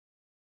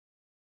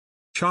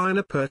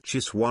China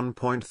purchased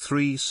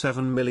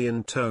 1.37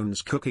 million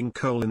tons cooking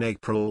coal in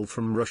April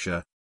from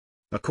Russia.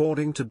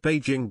 According to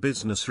Beijing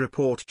Business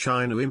Report,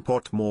 China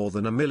import more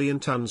than 1 million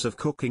tons of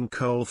cooking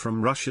coal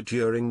from Russia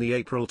during the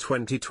April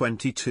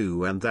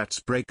 2022, and that's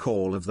break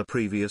all of the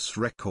previous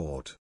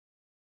record.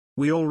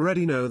 We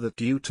already know that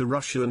due to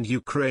Russia and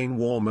Ukraine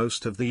war,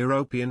 most of the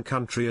European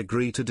country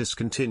agree to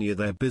discontinue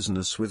their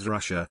business with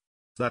Russia.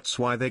 That's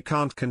why they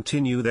can't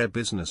continue their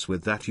business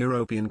with that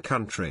European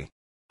country.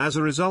 As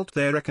a result,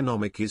 their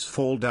economic is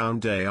fall down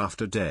day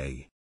after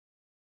day.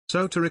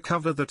 So to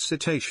recover that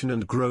situation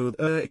and grow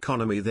their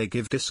economy, they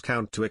give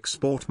discount to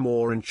export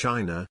more in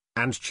China,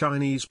 and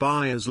Chinese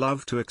buyers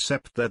love to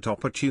accept that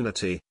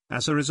opportunity.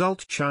 As a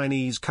result,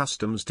 Chinese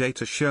customs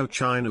data show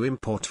China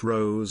import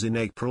rose in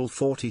April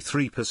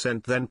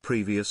 43% than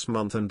previous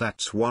month, and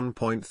that's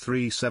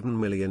 1.37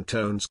 million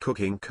tons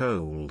cooking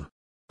coal.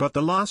 But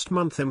the last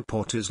month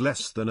import is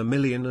less than 1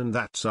 million, and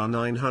that's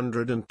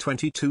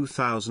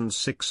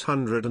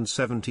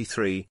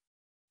 922,673.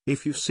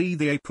 If you see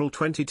the April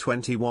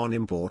 2021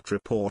 import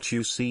report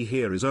you see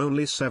here is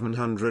only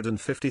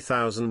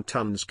 750,000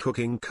 tons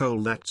cooking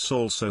coal. That's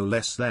also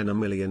less than 1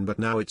 million, but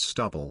now it's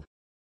double.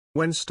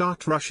 When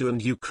start Russia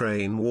and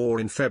Ukraine war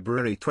in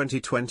February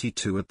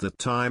 2022, at the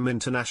time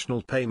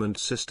international payment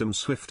system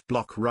SWIFT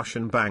block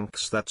Russian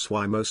banks. That's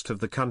why most of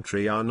the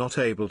country are not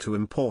able to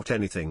import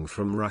anything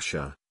from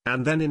Russia.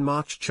 And then in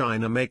March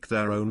China make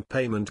their own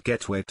payment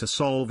gateway to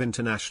solve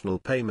international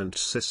payment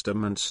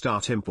system and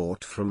start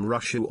import from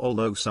Russia,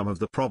 although some of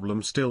the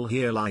problems still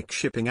here, like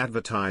shipping,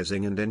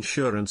 advertising and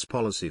insurance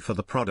policy for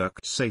the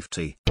product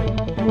safety.